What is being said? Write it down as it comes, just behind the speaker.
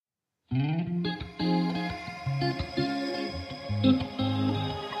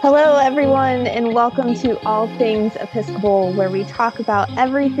Hello, everyone, and welcome to All Things Episcopal, where we talk about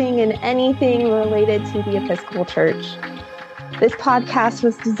everything and anything related to the Episcopal Church. This podcast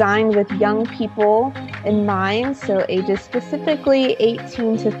was designed with young people in mind, so ages specifically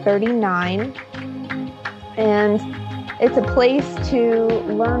 18 to 39. And it's a place to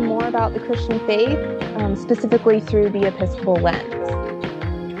learn more about the Christian faith, specifically through the Episcopal lens.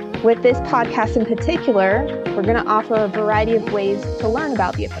 With this podcast in particular, we're going to offer a variety of ways to learn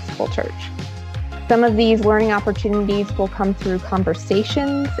about the Episcopal Church. Some of these learning opportunities will come through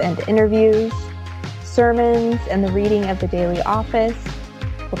conversations and interviews, sermons, and the reading of the daily office.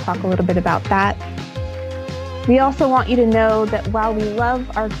 We'll talk a little bit about that. We also want you to know that while we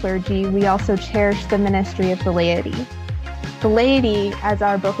love our clergy, we also cherish the ministry of the laity. The laity, as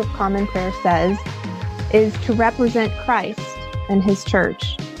our Book of Common Prayer says, is to represent Christ and his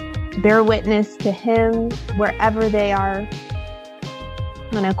church, to bear witness to him wherever they are,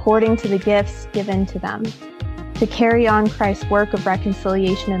 and according to the gifts given to them, to carry on Christ's work of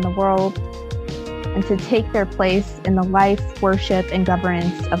reconciliation in the world, and to take their place in the life, worship, and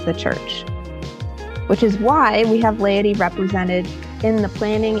governance of the church. Which is why we have laity represented in the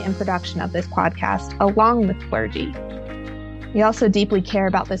planning and production of this podcast, along with clergy. We also deeply care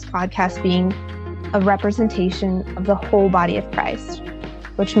about this podcast being a representation of the whole body of Christ,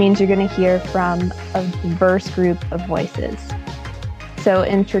 which means you're going to hear from a diverse group of voices. So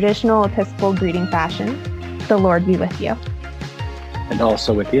in traditional Episcopal greeting fashion, the Lord be with you. And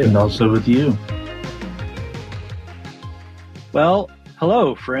also with you. And also with you. Well,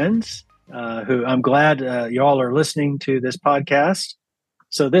 hello, friends. Who I'm glad you all are listening to this podcast.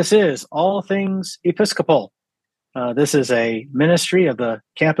 So this is All Things Episcopal. This is a ministry of the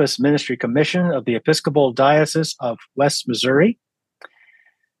Campus Ministry Commission of the Episcopal Diocese of West Missouri.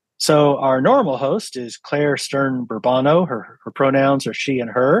 So our normal host is Claire Stern Bourbano. Her pronouns are she and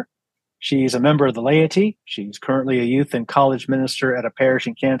her. She's a member of the laity. She's currently a youth and college minister at a parish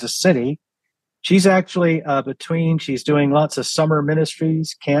in Kansas City. She's actually she's doing lots of summer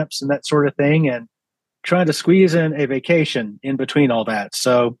ministries, camps, and that sort of thing, and trying to squeeze in a vacation in between all that.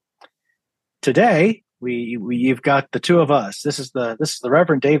 So today you've got the two of us. This is the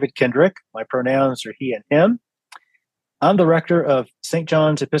Reverend David Kendrick. My pronouns are he and him. I'm the rector of St.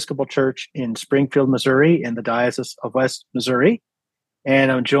 John's Episcopal Church in Springfield, Missouri, in the Diocese of West Missouri.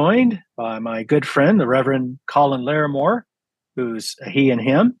 And I'm joined by my good friend, the Reverend Colin Larimore, who's a he and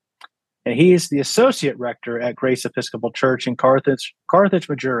him. And he is the associate rector at Grace Episcopal Church in Carthage,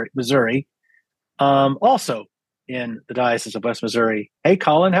 Missouri, also in the Diocese of West Missouri. Hey,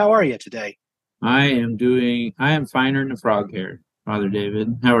 Colin, how are you today? I am finer than a frog hair, Father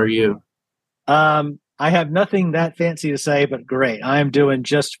David. How are you? I have nothing that fancy to say, but great. I am doing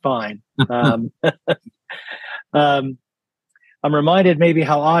just fine. I'm reminded maybe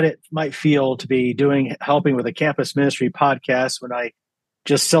how odd it might feel to be helping with a campus ministry podcast when I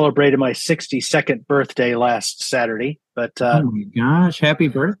just celebrated my 62nd birthday last Saturday. But oh my gosh, happy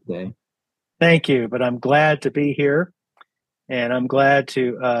birthday! Thank you. But I'm glad to be here, and I'm glad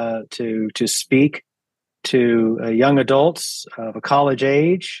to speak to young adults of a college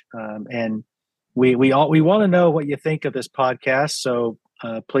age, and we want to know what you think of this podcast. So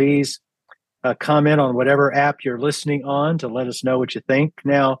please comment on whatever app you're listening on to let us know what you think.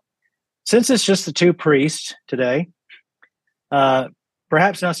 Now, since it's just the two priests today,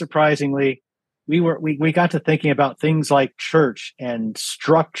 perhaps not surprisingly, we got to thinking about things like church and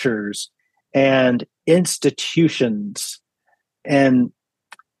structures and institutions, and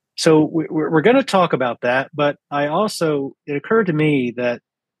so we're going to talk about that. But it occurred to me that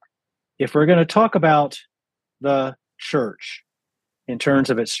if we're going to talk about the church in terms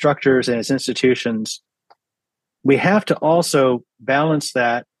of its structures and its institutions, we have to also balance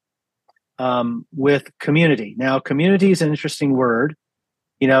that with community. Now, community is an interesting word.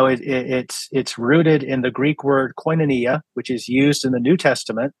 You know, it's rooted in the Greek word koinonia, which is used in the New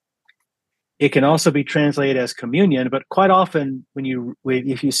Testament. It can also be translated as communion, but quite often if you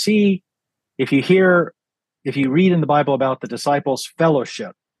read in the Bible about the disciples'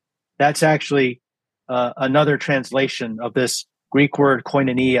 fellowship, that's actually another translation of this Greek word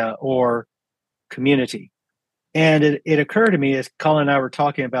koinonia, or community. And it occurred to me as Colin and I were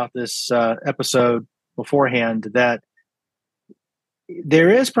talking about this episode beforehand that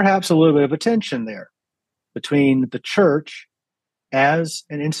there is perhaps a little bit of a tension there between the church as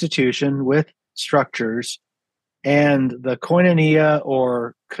an institution with structures and the koinonia,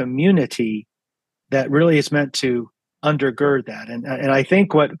 or community, that really is meant to undergird that. And I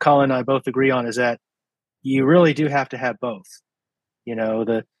think what Colin and I both agree on is that you really do have to have both. You know,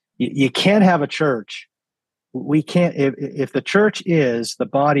 You can't have a church. We can't, if the church is the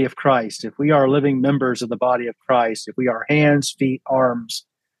body of Christ, if we are living members of the body of Christ, if we are hands, feet, arms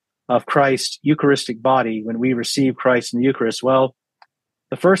of Christ's Eucharistic body, when we receive Christ in the Eucharist, well,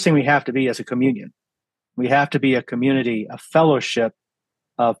 the first thing we have to be is a communion. We have to be a community, a fellowship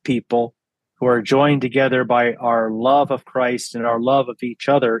of people who are joined together by our love of Christ and our love of each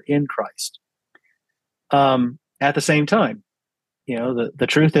other in Christ. At the same time, the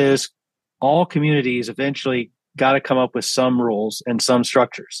truth is all communities eventually got to come up with some rules and some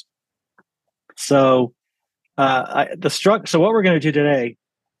structures. So so what we're going to do today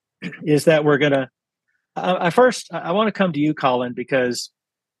is that we're going to, I want to come to you, Colin, because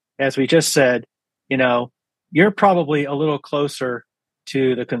as we just said, you're probably a little closer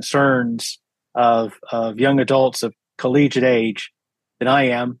to the concerns of young adults of collegiate age than I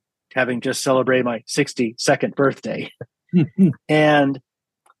am, having just celebrated my 62nd birthday. And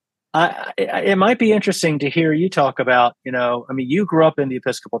it might be interesting to hear you talk about, you grew up in the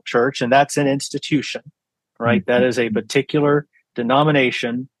Episcopal Church, and that's an institution, right? That is a particular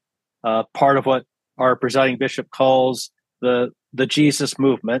denomination, part of what our presiding bishop calls the Jesus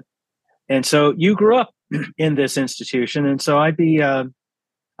movement. And so you grew up in this institution, and so I'd be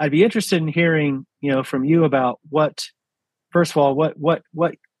interested in hearing, from you about first of all,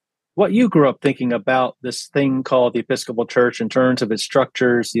 what you grew up thinking about this thing called the Episcopal Church in terms of its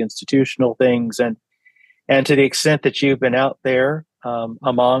structures, the institutional things, and to the extent that you've been out there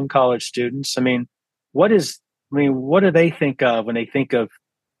among college students. What do they think of when they think of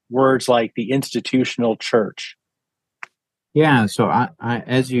words like the institutional church? Yeah, so I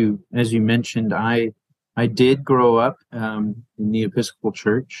as you mentioned, I did grow up in the Episcopal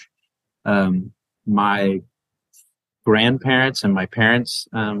Church. My grandparents and my parents,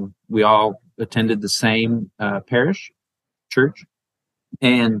 we all attended the same parish church,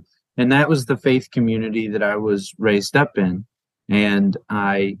 and that was the faith community that I was raised up in. And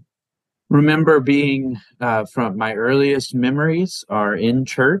I remember being from my earliest memories are in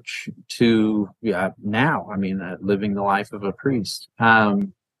church to now. Living the life of a priest.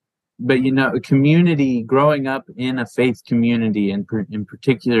 But a community, growing up in a faith community, in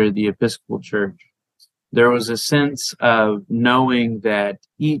particular the Episcopal Church, there was a sense of knowing that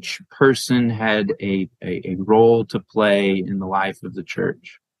each person had a role to play in the life of the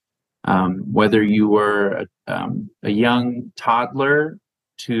church. Whether you were a young toddler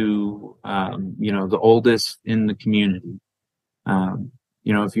to the oldest in the community,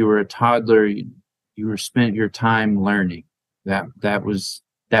 if you were a toddler, you were spent your time learning. That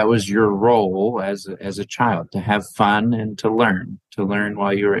was your role as a child, to have fun and to learn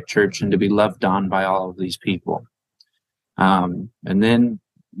while you were at church and to be loved on by all of these people. And then,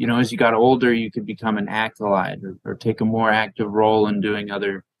 as you got older, you could become an acolyte or take a more active role in doing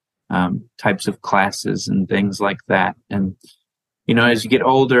other types of classes and things like that. And, as you get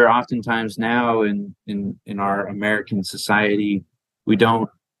older, oftentimes now in our American society, we don't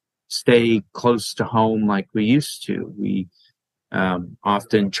stay close to home like we used to. We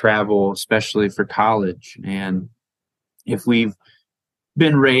often travel, especially for college. And if we've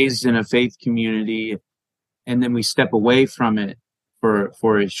been raised in a faith community and then we step away from it for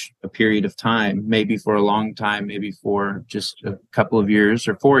a period of time, maybe for a long time, maybe for just a couple of years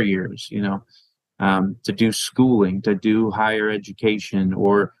or 4 years, to do schooling, to do higher education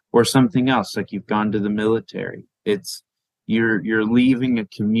or something else, like you've gone to the military. It's you're leaving a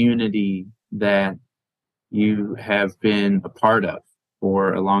community that you have been a part of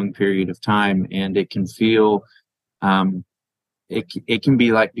for a long period of time, and it can feel it can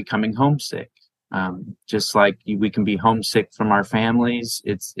be like becoming homesick. Just like we can be homesick from our families,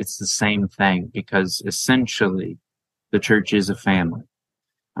 it's the same thing, because essentially the church is a family.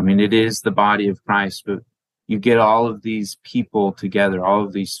 It is the body of Christ, but you get all of these people together, all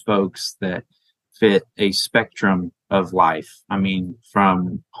of these folks that fit a spectrum of life.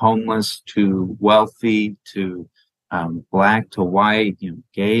 From homeless to wealthy to black to white,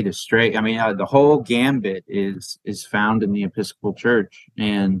 gay to straight. The whole gambit is found in the Episcopal Church,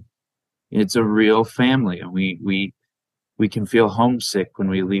 and it's a real family. And we can feel homesick when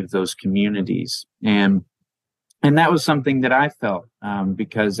we leave those communities. And that was something that I felt,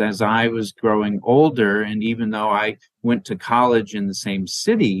 because as I was growing older, and even though I went to college in the same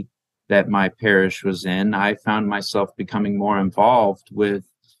city that my parish was in, I found myself becoming more involved with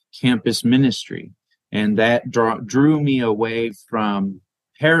campus ministry. And that drew me away from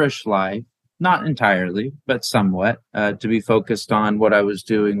parish life, not entirely, but somewhat, to be focused on what I was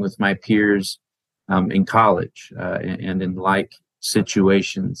doing with my peers in college and in like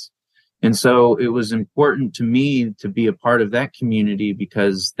situations. And so it was important to me to be a part of that community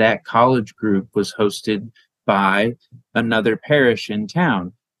because that college group was hosted by another parish in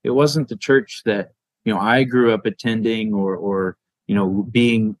town. It wasn't the church that, I grew up attending or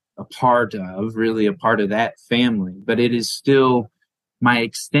being a part of, really a part of that family, but it is still my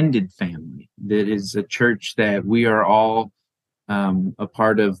extended family. That is a church that we are all a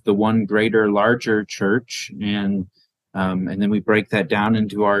part of the one greater, larger church, and then we break that down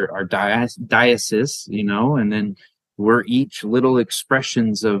into our diocese, and then we're each little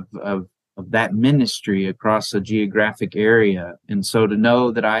expressions of that ministry across a geographic area. And so to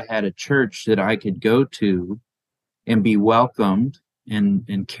know that I had a church that I could go to and be welcomed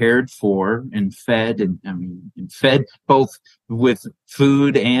and cared for and fed, and fed both with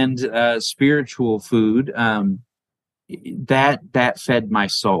food and spiritual food, that fed my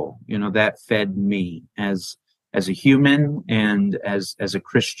soul. That fed me as a human and as a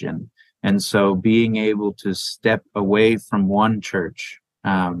Christian. And so being able to step away from one church,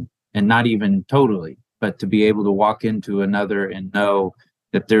 and not even totally, but to be able to walk into another and know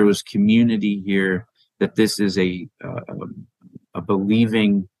that there was community here, that this is a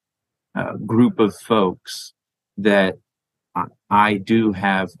believing group of folks, that I do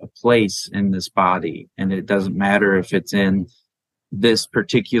have a place in this body. And it doesn't matter if it's in this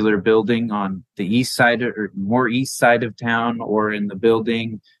particular building on the east side or more east side of town, or in the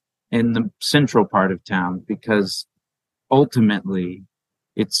building in the central part of town, because ultimately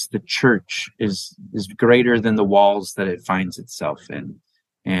it's the church is greater than the walls that it finds itself in.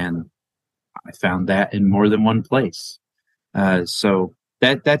 And I found that in more than one place. So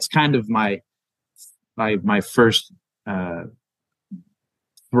that's kind of my first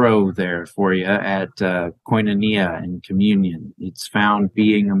throw there for you at koinonia and communion. It's found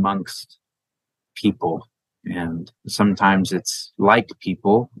being amongst people, and sometimes it's like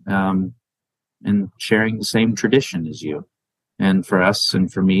people, and sharing the same tradition as you. And for us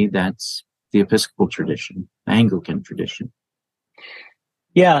and for me, that's the Episcopal tradition, the Anglican tradition.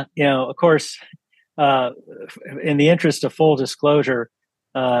 Yeah, of course, in the interest of full disclosure,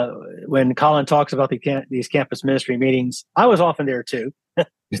 when Colin talks about these campus ministry meetings, I was often there too.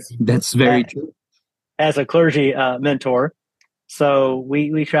 That's very true. As a clergy mentor. So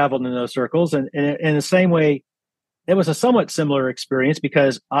we traveled in those circles. And in the same way, it was a somewhat similar experience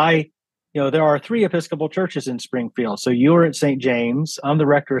because there are 3 Episcopal churches in Springfield. So you were at St. James. I'm the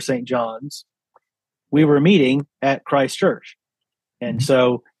rector of St. John's. We were meeting at Christ Church. And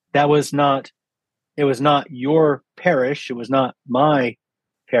so it was not your parish. It was not my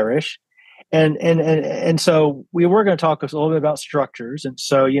parish. And so we were going to talk a little bit about structures. And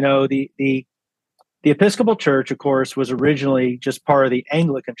so, the Episcopal Church, of course, was originally just part of the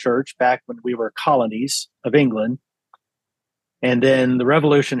Anglican Church back when we were colonies of England. And then the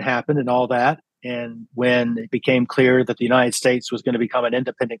Revolution happened and all that. And when it became clear that the United States was going to become an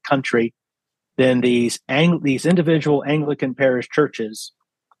independent country, then these individual Anglican parish churches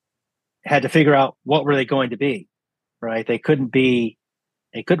had to figure out what were they going to be, right? They couldn't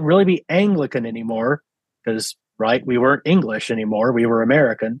really be Anglican anymore because, right, we weren't English anymore. We were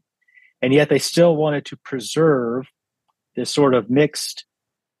American. And yet they still wanted to preserve this sort of mixed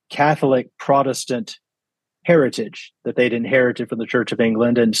Catholic Protestant heritage that they'd inherited from the Church of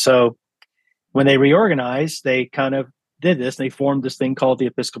England. And so when they reorganized, they kind of did this. They formed this thing called the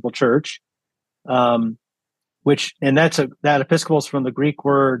Episcopal Church, that Episcopal is from the Greek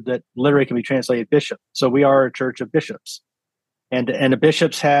word that literally can be translated bishop. So we are a church of bishops. And the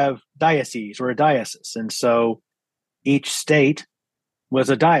bishops have diocese or a diocese. And so each state was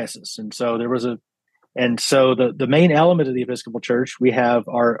a diocese. And so the main element of the Episcopal Church, we have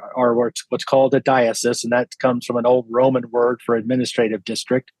our what's called a diocese, and that comes from an old Roman word for administrative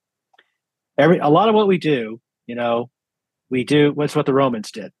district. A lot of what we do, what's what the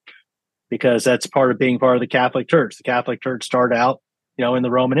Romans did, because that's part of being part of the Catholic Church. The Catholic Church started out, in the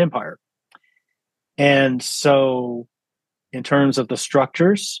Roman Empire. And so in terms of the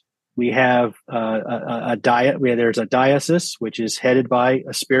structures, we have there's a diocese, which is headed by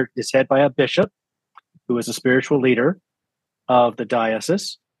a bishop who is a spiritual leader of the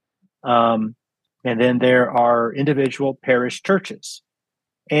diocese. And then there are individual parish churches.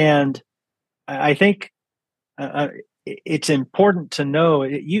 And I think it's important to know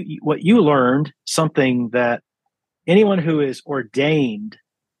what you learned, something that anyone who is ordained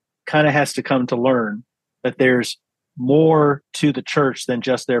kind of has to come to learn, that there's more to the church than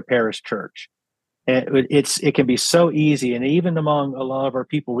just their parish church. And it can be so easy, and even among a lot of our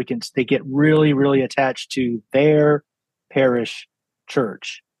people, they get really, really attached to their parish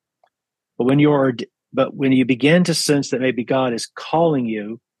church. But when you begin to sense that maybe God is calling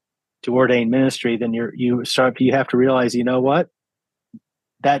you to ordained ministry, then you have to realize, you know what?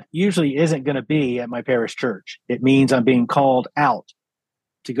 That usually isn't going to be at my parish church. It means I'm being called out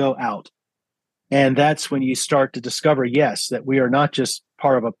to go out. And that's when you start to discover, yes, that we are not just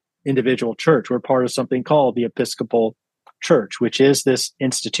part of an individual church. We're part of something called the Episcopal Church, which is this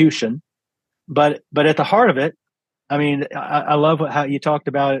institution. But at the heart of it, I mean, I love how you talked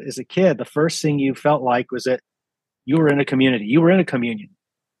about it as a kid. The first thing you felt like was that you were in a community. You were in a communion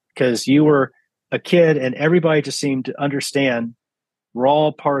because you were a kid and everybody just seemed to understand we're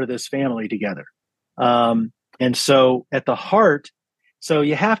all part of this family together. And so at the heart, so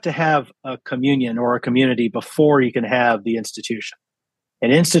you have to have a communion or a community before you can have the institution.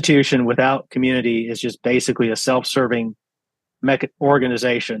 An institution without community is just basically a self-serving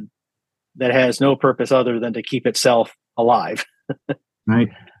organization that has no purpose other than to keep itself alive. Right.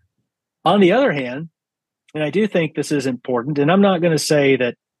 On the other hand, and I do think this is important, and I'm not going to say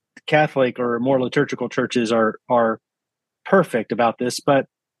that Catholic or more liturgical churches are perfect about this, but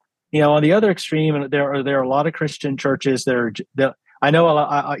on the other extreme, there are a lot of Christian churches that I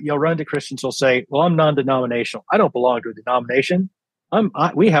know you'll run to Christians who'll say, "Well, I'm non-denominational. I don't belong to a denomination.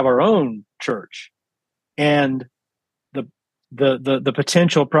 We have our own church," and the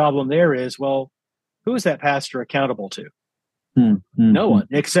potential problem there is, well, who is that pastor accountable to? No one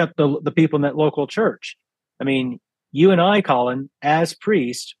except the people in that local church. I mean, you and I, Colin, as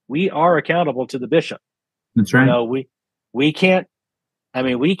priests, we are accountable to the bishop. That's right. We can't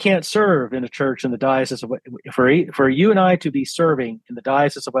serve in a church in the diocese of, for you and I to be serving in the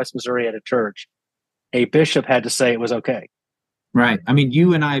Diocese of West Missouri at a church, a bishop had to say it was okay. Right. I mean,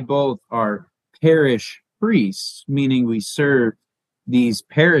 you and I both are parish priests, meaning we serve these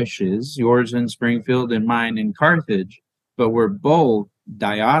parishes, yours in Springfield and mine in Carthage, but we're both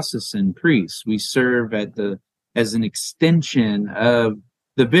diocesan priests. We serve as an extension of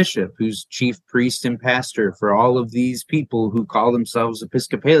the bishop, who's chief priest and pastor for all of these people who call themselves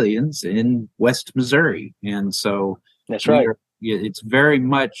Episcopalians in West Missouri. And so that's right. It's very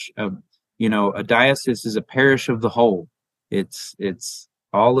much a diocese is a parish of the whole. It's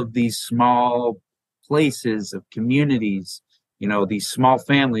all of these small places of communities, these small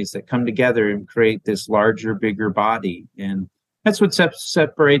families that come together and create this larger, bigger body. And that's what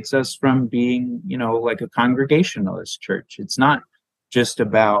separates us from being, like a Congregationalist church. It's not just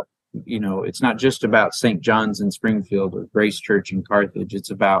about, St. John's in Springfield or Grace Church in Carthage. It's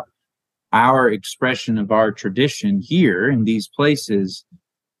about our expression of our tradition here in these places,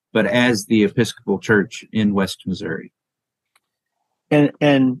 but as the Episcopal Church in West Missouri.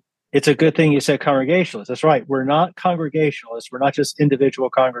 And it's a good thing you said Congregationalists. That's right. We're not Congregationalists. We're not just individual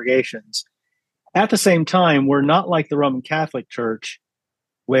congregations. At the same time, we're not like the Roman Catholic Church,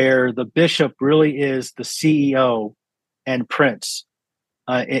 where the bishop really is the CEO and prince.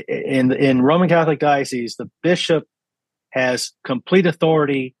 In Roman Catholic diocese, the bishop has complete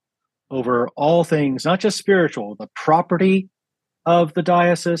authority over all things, not just spiritual, the property of the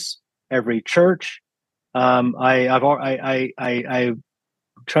diocese, every church. I'm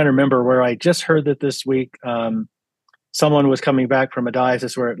trying to remember where I just heard that this week. Someone was coming back from a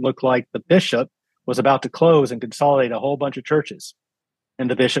diocese where it looked like the bishop was about to close and consolidate a whole bunch of churches, and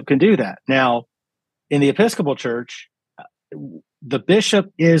the bishop can do that. Now, in the Episcopal Church, the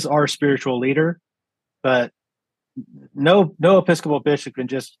bishop is our spiritual leader, but no Episcopal bishop can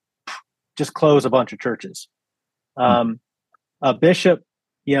just close a bunch of churches. A bishop,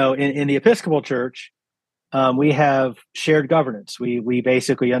 in the Episcopal Church, we have shared governance. We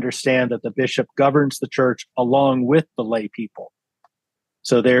basically understand that the bishop governs the church along with the lay people.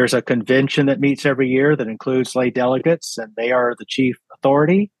 So there's a convention that meets every year that includes lay delegates, and they are the chief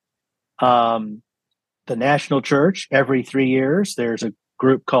authority. The National Church, every 3 years, there's a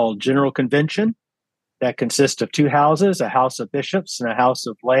group called General Convention that consists of two houses, a house of bishops and a house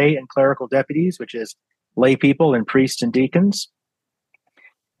of lay and clerical deputies, which is lay people and priests and deacons.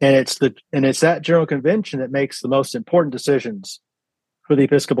 And it's that General Convention that makes the most important decisions for the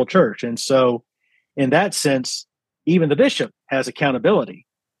Episcopal Church. And so in that sense, even the bishop has accountability.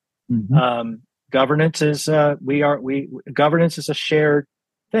 Mm-hmm. Governance is governance is a shared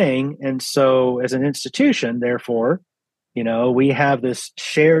thing. And so as an institution, therefore, we have this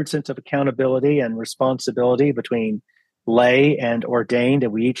shared sense of accountability and responsibility between lay and ordained,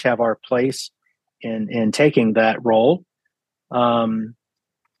 and we each have our place in taking that role. I'm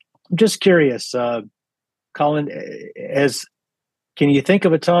just curious, Colin, can you think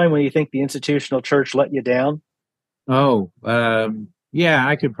of a time when you think the institutional church let you down? Yeah,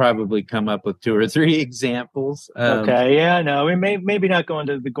 I could probably come up with 2 or 3 examples. Okay, yeah, no, we maybe not go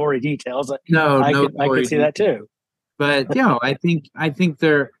into the gory details. I could see that too. But I think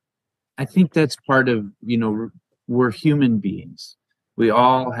there I think that's part of, we're human beings. We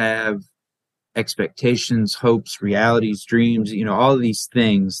all have expectations, hopes, realities, dreams, all of these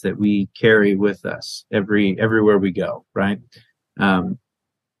things that we carry with us everywhere we go, right? And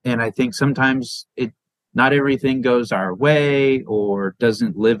I think sometimes not everything goes our way or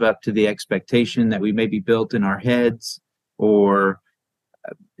doesn't live up to the expectation that we maybe built in our heads, or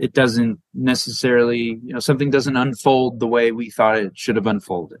it doesn't necessarily, something doesn't unfold the way we thought it should have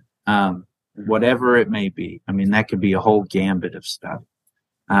unfolded. Whatever it may be. I mean, that could be a whole gambit of stuff.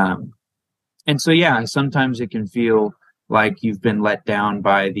 And so, sometimes it can feel like you've been let down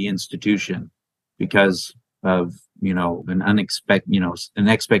by the institution because of, an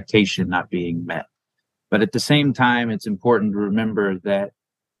expectation not being met. But at the same time, it's important to remember that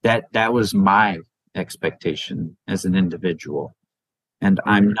was my expectation as an individual. And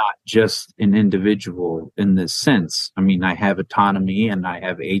I'm not just an individual in this sense. I mean, I have autonomy and I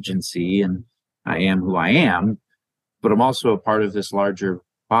have agency and I am who I am, but I'm also a part of this larger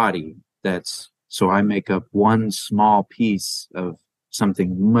body. So I make up one small piece of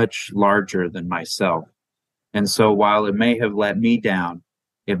something much larger than myself. And so while it may have let me down,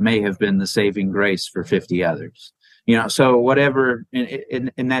 it may have been the saving grace for 50 others. So whatever,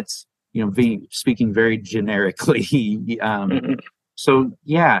 and that's, speaking very generically. So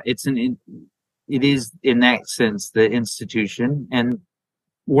it is in that sense the institution, and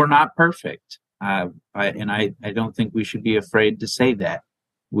we're not perfect. I don't think we should be afraid to say that.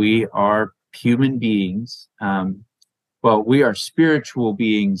 We are human beings. We are spiritual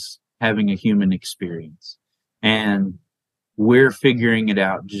beings having a human experience, and we're figuring it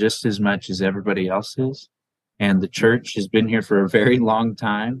out just as much as everybody else is. And the church has been here for a very long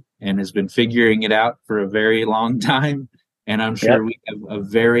time and has been figuring it out for a very long time. And I'm sure we have a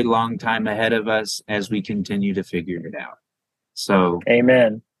very long time ahead of us as we continue to figure it out. So,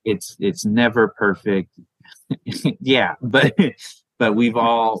 amen. It's never perfect. But we've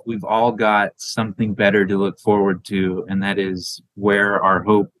all got something better to look forward to, and that is where our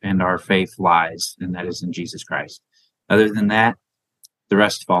hope and our faith lies, and that is in Jesus Christ. Other than that, the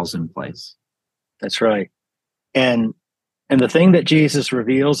rest falls in place. That's right. And the thing that Jesus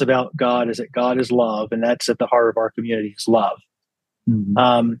reveals about God is that God is love, and that's at the heart of our community is love.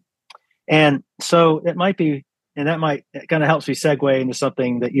 Mm-hmm. And so it might be, and it kind of helps me segue into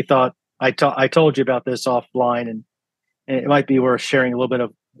something that you thought I told you about this offline, and it might be worth sharing a little bit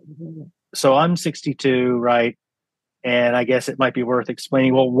of. So I'm 62, right? And I guess it might be worth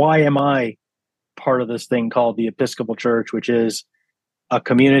explaining, well, why am I part of this thing called the Episcopal Church, which is a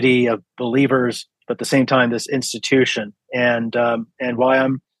community of believers, but at the same time, this institution, and why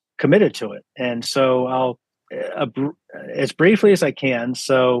I'm committed to it. And so I'll, as briefly as I can.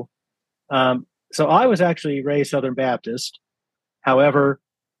 So I was actually raised Southern Baptist. However,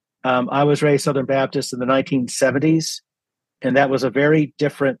 I was raised Southern Baptist in the 1970s, and that was a very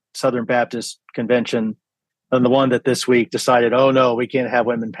different Southern Baptist convention than the one that this week decided, oh no, we can't have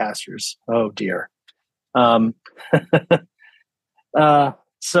women pastors. Oh dear. So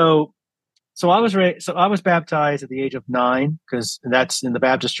I was baptized at the age of 9, because that's in the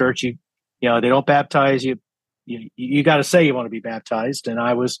Baptist church. They don't baptize you. You got to say you want to be baptized.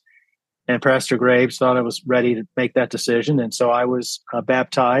 And Pastor Graves thought I was ready to make that decision. And so I was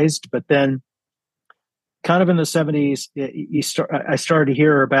baptized, but then kind of in the 70s, I started to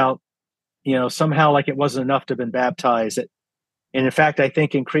hear about, somehow like it wasn't enough to have been baptized. And in fact, I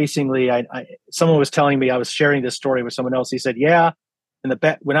think increasingly, someone was telling me, I was sharing this story with someone else. He said, yeah,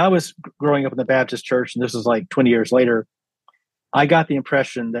 when I was growing up in the Baptist church, and this was like 20 years later, I got the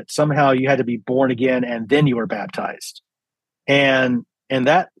impression that somehow you had to be born again and then you were baptized. And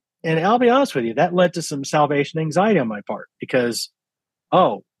I'll be honest with you, that led to some salvation anxiety on my part, because,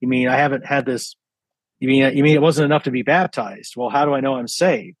 oh, you mean I haven't had this? You mean it wasn't enough to be baptized? Well, how do I know I'm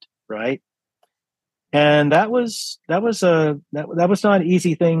saved, right? And that was not an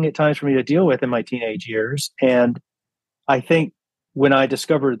easy thing at times for me to deal with in my teenage years. And I think when I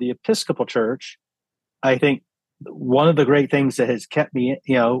discovered the Episcopal Church, I think one of the great things that has kept me,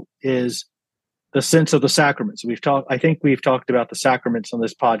 is the sense of the sacraments. I think we've talked about the sacraments on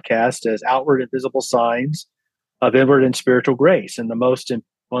this podcast as outward and visible signs of inward and spiritual grace, and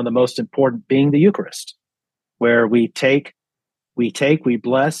one of the most important being the Eucharist, where we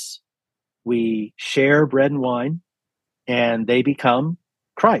bless, we share bread and wine, and they become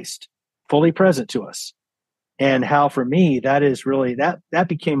Christ, fully present to us. And how, for me, that is really that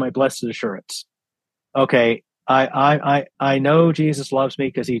became my blessed assurance. Okay, I know Jesus loves me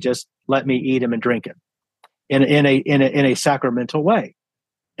because he just let me eat him and drink him in a sacramental way,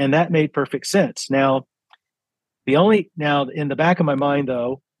 and that made perfect sense. Now in the back of my mind,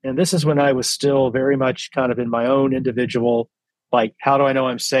 though, and this is when I was still very much kind of in my own individual, like, how do I know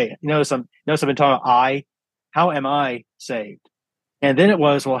I'm saved? Notice I've been talking about how am I saved? And then it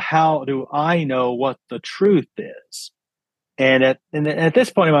was, well, how do I know what the truth is? And at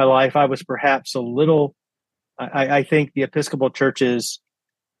this point in my life, I was perhaps a little, I think the Episcopal Church's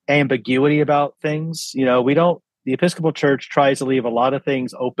ambiguity about things, the Episcopal Church tries to leave a lot of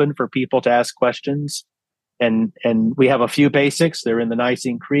things open for people to ask questions. And we have a few basics. They're in the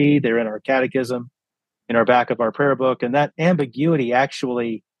Nicene Creed. They're in our catechism, in our back of our prayer book. And that ambiguity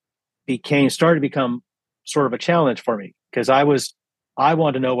actually started to become sort of a challenge for me, because I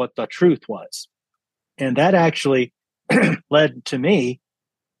wanted to know what the truth was. And that actually led to me,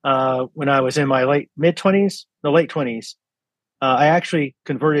 when I was in my late 20s, I actually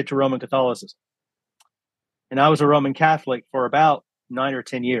converted to Roman Catholicism. And I was a Roman Catholic for about 9 or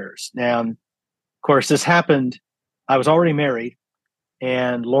 10 years. Now, of course, this happened, I was already married,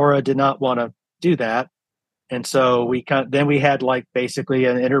 and Laura did not want to do that. And so we had like basically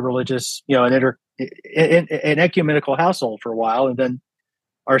an interreligious, an ecumenical household for a while. And then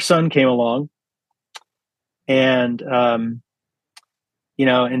our son came along, and, and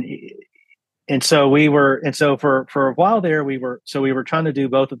so for a while there, we were trying to do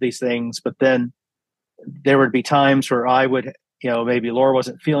both of these things, but then there would be times where I would, maybe Laura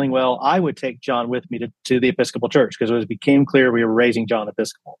wasn't feeling well. I would take John with me to the Episcopal Church, because it became clear we were raising John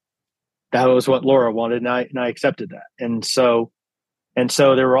Episcopal. That was what Laura wanted, and I accepted that. And so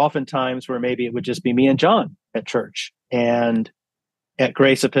there were often times where maybe it would just be me and John at church and at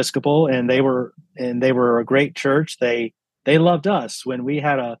Grace Episcopal, and they were a great church. They loved us when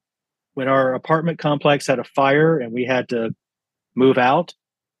our apartment complex had a fire and we had to move out.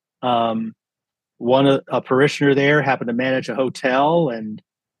 A parishioner there happened to manage a hotel, and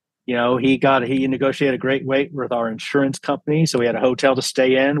he negotiated a great rate with our insurance company, so we had a hotel to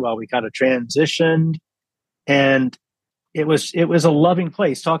stay in while we kind of transitioned. And it was a loving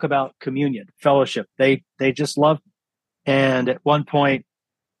place. Talk about communion, fellowship. They just loved. And at one point,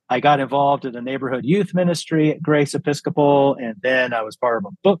 I got involved in a neighborhood youth ministry at Grace Episcopal, and then I was part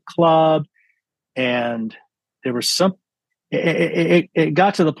of a book club. And there was it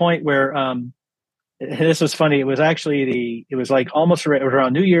got to the point where, this was funny. It was around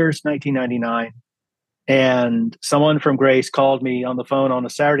New Year's 1999. And someone from Grace called me on the phone on a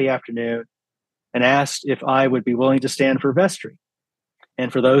Saturday afternoon and asked if I would be willing to stand for vestry.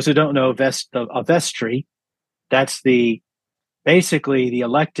 And for those who don't know, a vestry, that's basically the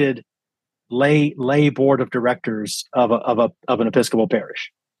elected lay board of directors of an Episcopal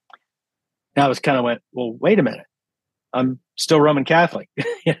parish. And I was kind of went, well, wait a minute. I'm still Roman Catholic,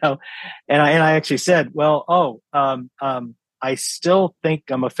 and I actually said, well, I still think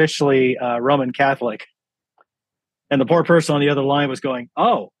I'm officially Roman Catholic. And the poor person on the other line was going,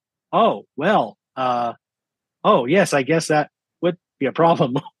 oh, yes, I guess that would be a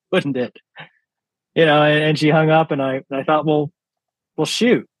problem, wouldn't it? And she hung up, and I thought, well,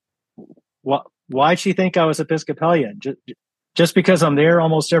 shoot, why'd she think I was Episcopalian? Just because I'm there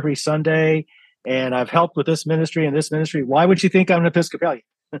almost every Sunday and I've helped with this ministry and this ministry, why would you think I'm an Episcopalian?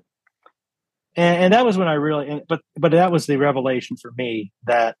 and that was when I really, but that was the revelation for me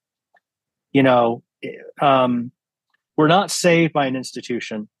that, we're not saved by an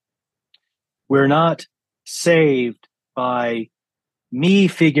institution. We're not saved by me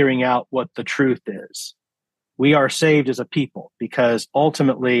figuring out what the truth is. We are saved as a people because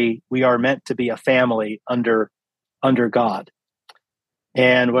ultimately we are meant to be a family under God.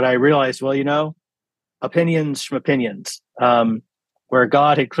 And what I realized, opinions from opinions, where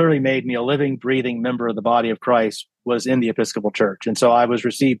God had clearly made me a living, breathing member of the body of Christ was in the Episcopal Church. And so I was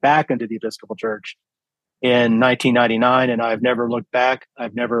received back into the Episcopal Church in 1999, and I've never looked back.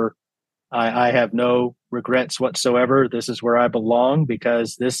 I have no regrets whatsoever. This is where I belong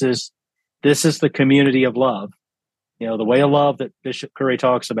because this is the community of love. The way of love that Bishop Curry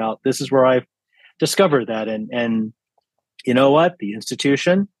talks about. This is where I've discovered that. And you know what? The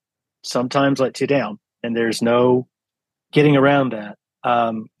institution sometimes lets you down, and there's no getting around that.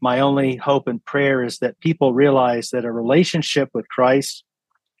 My only hope and prayer is that people realize that a relationship with Christ,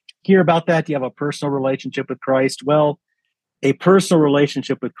 hear about that. Do you have a personal relationship with Christ? Well, a personal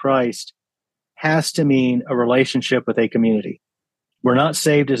relationship with Christ has to mean a relationship with a community. We're not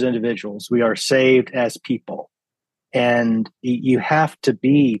saved as individuals. We are saved as people. And you have to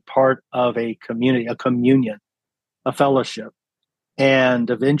be part of a community, a communion, a fellowship. And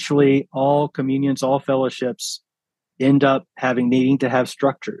eventually all communions, all fellowships end up needing to have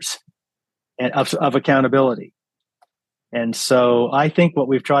structures and of accountability. And so I think what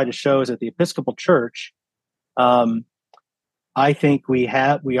we've tried to show is that the Episcopal Church, I think we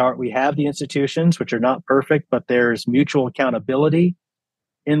have the institutions, which are not perfect, but there's mutual accountability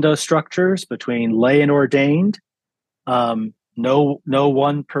in those structures between lay and ordained. No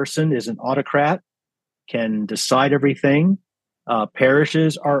one person is an autocrat, can decide everything.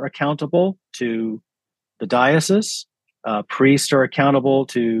 Parishes are accountable to the diocese. Priests are accountable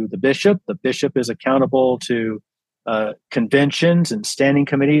to the bishop. The bishop is accountable to conventions and standing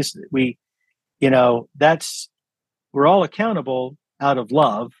committees. We're all accountable out of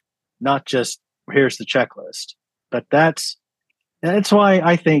love, not just here's the checklist. But that's why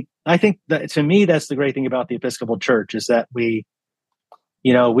I think that, to me, that's the great thing about the Episcopal Church, is that we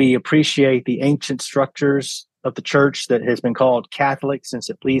appreciate the ancient structures of the church that has been called Catholic since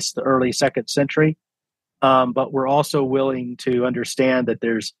at least the early 2nd century. But we're also willing to understand that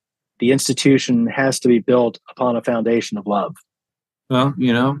the institution has to be built upon a foundation of love. Well,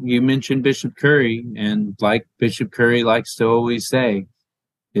 you mentioned Bishop Curry, and like Bishop Curry likes to always say,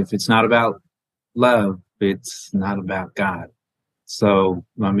 if it's not about love, it's not about God. So,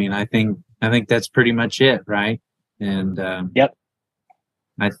 I think that's pretty much it, right? And yep.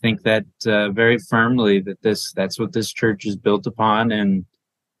 I think that very firmly that's what this church is built upon. And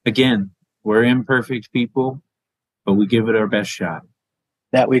again, we're imperfect people, but we give it our best shot.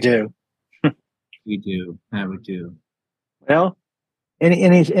 That we do. We do. That we do. Well,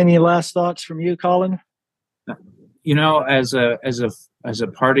 any last thoughts from you, Colin? As a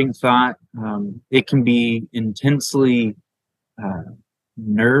parting thought, it can be intensely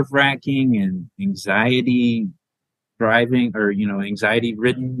nerve-wracking and anxiety driving, or anxiety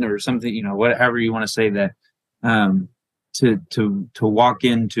ridden, or something, whatever you want to say, that to walk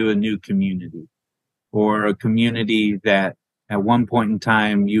into a new community, or a community that at one point in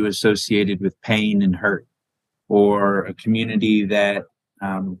time you associated with pain and hurt, or a community that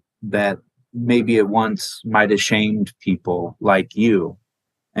maybe at once might have shamed people like you.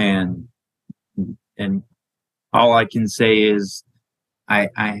 And all I can say is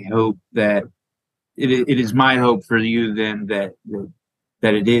I hope that it is my hope for you then that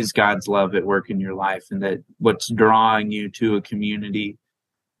it is God's love at work in your life, and that what's drawing you to a community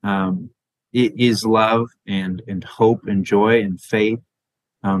it is love and hope and joy and faith,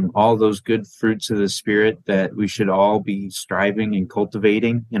 all those good fruits of the Spirit that we should all be striving and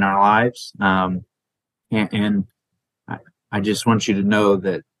cultivating in our lives. And I just want you to know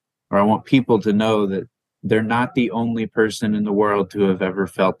that, or I want people to know that they're not the only person in the world to have ever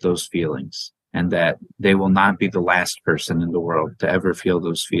felt those feelings, and that they will not be the last person in the world to ever feel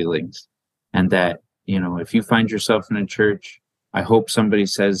those feelings. And that, if you find yourself in a church, I hope somebody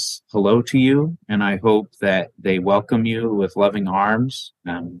says hello to you, and I hope that they welcome you with loving arms.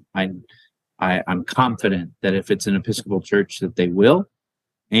 I'm confident that if it's an Episcopal church, that they will.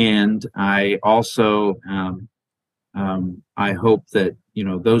 And I also, I hope that,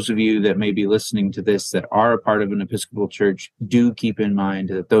 those of you that may be listening to this that are a part of an Episcopal church, do keep in mind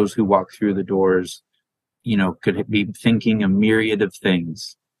that those who walk through the doors, could be thinking a myriad of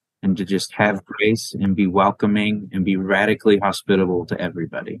things, and to just have grace and be welcoming and be radically hospitable to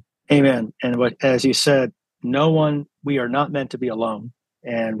everybody. Amen. And as you said, we are not meant to be alone,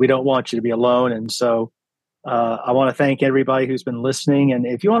 and we don't want you to be alone. And so I want to thank everybody who's been listening. And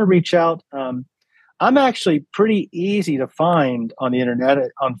if you want to reach out, I'm actually pretty easy to find on the internet,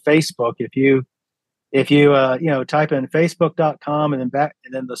 on Facebook. If you type in facebook.com and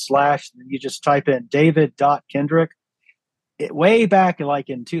then the slash, and you just type in David.Kendrick. Way back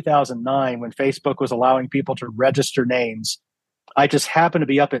like in 2009, when Facebook was allowing people to register names, I just happened to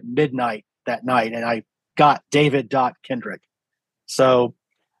be up at midnight that night, and I got David.Kendrick. So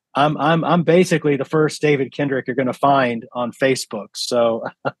I'm basically the first David Kendrick you're going to find on Facebook. So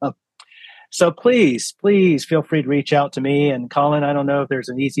so please feel free to reach out to me. And Colin, I don't know if there's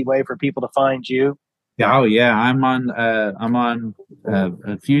an easy way for people to find you. Oh yeah, I'm on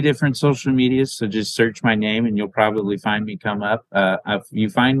a few different social medias, so just search my name and you'll probably find me come up. If you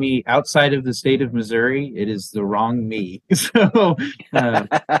find me outside of the state of Missouri, it is the wrong me. So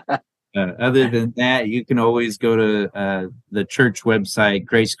other than that, you can always go to the church website,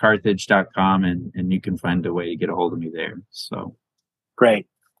 gracecarthage.com, and you can find a way to get a hold of me there. So great.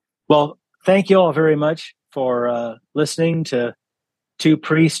 Well, thank you all very much for listening to two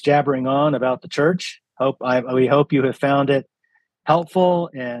priests jabbering on about the church. We hope you have found it helpful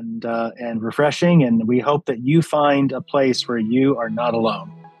and refreshing, and we hope that you find a place where you are not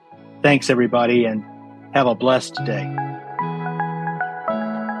alone. Thanks, everybody, and have a blessed day.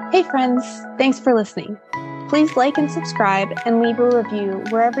 Hey, friends. Thanks for listening. Please like and subscribe and leave a review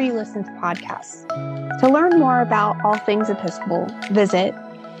wherever you listen to podcasts. To learn more about all things Episcopal, visit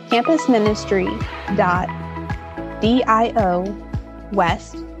campusministry.org.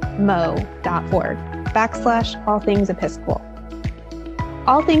 diowestmo.org/All Things Episcopal.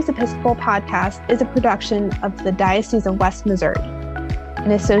 All Things Episcopal podcast is a production of the Diocese of West Missouri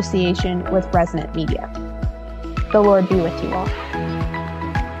in association with Resonant Media. The Lord be with you all.